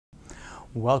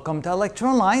Welcome to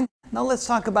electronline. Now let's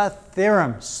talk about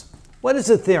theorems. What is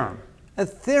a theorem? A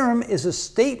theorem is a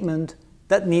statement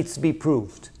that needs to be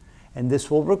proved, and this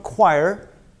will require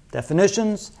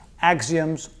definitions,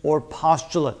 axioms, or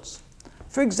postulates.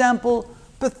 For example,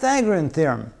 Pythagorean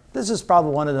theorem. This is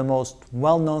probably one of the most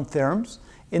well-known theorems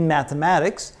in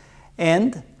mathematics,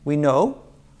 and we know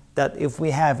that if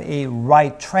we have a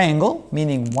right triangle,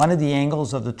 meaning one of the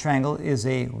angles of the triangle is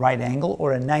a right angle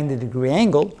or a 90-degree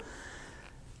angle,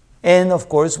 and of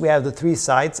course we have the three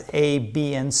sides A,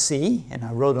 B, and C, and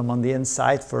I wrote them on the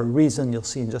inside for a reason. You'll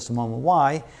see in just a moment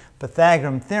why.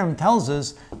 Pythagorean theorem tells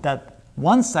us that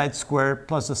one side squared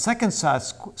plus the second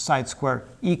side squared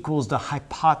equals the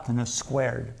hypotenuse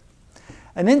squared.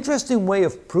 An interesting way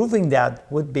of proving that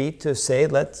would be to say,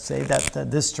 let's say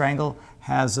that this triangle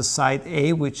has a side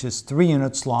A which is 3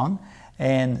 units long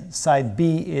and side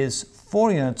B is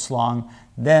 4 units long.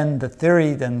 Then the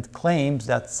theory then claims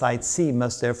that side C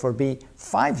must therefore be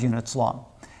 5 units long.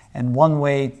 And one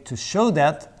way to show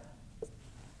that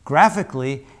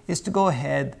graphically is to go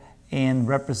ahead and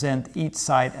represent each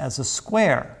side as a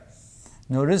square.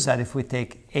 Notice that if we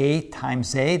take A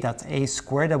times A, that's A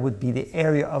squared, that would be the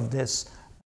area of this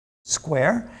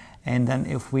square. And then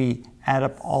if we add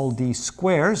up all these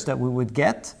squares that we would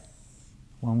get,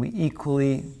 when we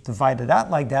equally divide it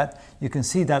out like that, you can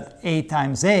see that A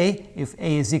times A, if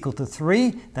A is equal to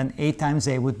 3, then A times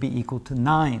A would be equal to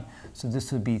 9. So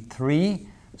this would be 3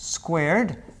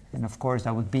 squared, and of course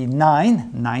that would be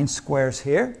 9 squares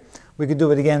here. We could do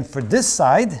it again for this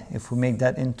side, if we make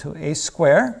that into a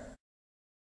square,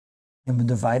 and we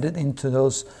divide it into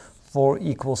those 4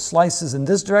 equal slices in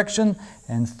this direction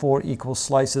and 4 equal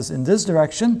slices in this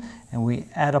direction, and we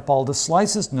add up all the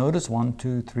slices. Notice 1,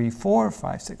 2, 3, 4,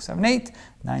 5, 6, 7, 8,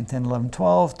 9, 10, 11,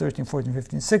 12, 13, 14,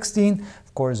 15, 16.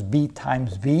 Of course, B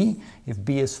times B. If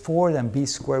B is 4, then B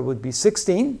squared would be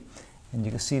 16. And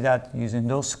you can see that using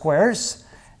those squares.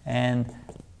 And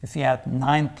if you add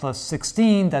 9 plus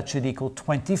 16, that should equal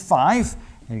 25.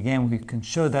 And again, we can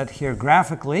show that here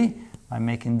graphically by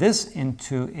making this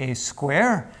into a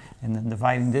square and then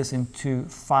dividing this into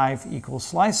 5 equal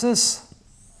slices.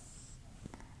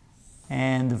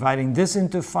 And dividing this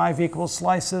into 5 equal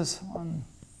slices. 1,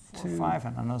 2, 5.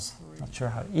 And I'm not sure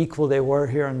how equal they were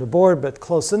here on the board, but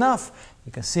close enough.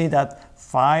 You can see that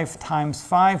 5 times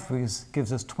 5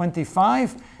 gives us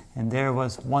 25. And there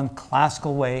was one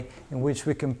classical way in which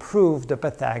we can prove the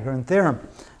Pythagorean theorem.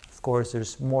 Of course,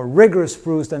 there's more rigorous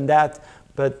proofs than that,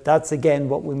 but that's again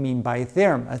what we mean by a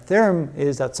theorem. A theorem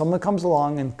is that someone comes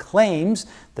along and claims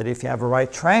that if you have a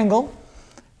right triangle,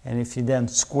 and if you then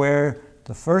square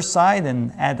the first side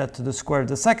and add that to the square of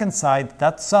the second side,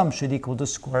 that sum should equal the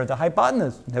square of the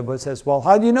hypotenuse. And everybody says, well,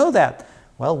 how do you know that?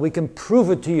 Well, we can prove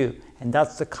it to you, and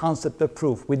that's the concept of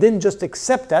proof. We didn't just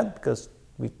accept that because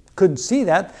we couldn't see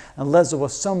that unless there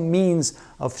was some means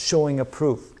of showing a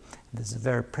proof. This is a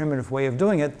very primitive way of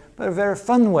doing it, but a very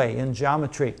fun way in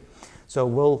geometry. So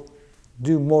we'll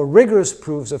do more rigorous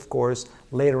proofs, of course,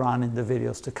 later on in the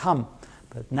videos to come.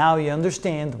 But now you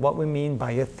understand what we mean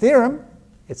by a theorem.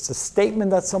 It's a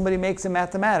statement that somebody makes in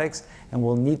mathematics, and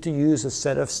we'll need to use a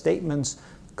set of statements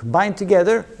combined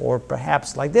together, or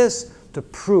perhaps like this, to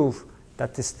prove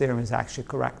that this theorem is actually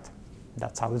correct.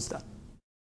 That's how it's done.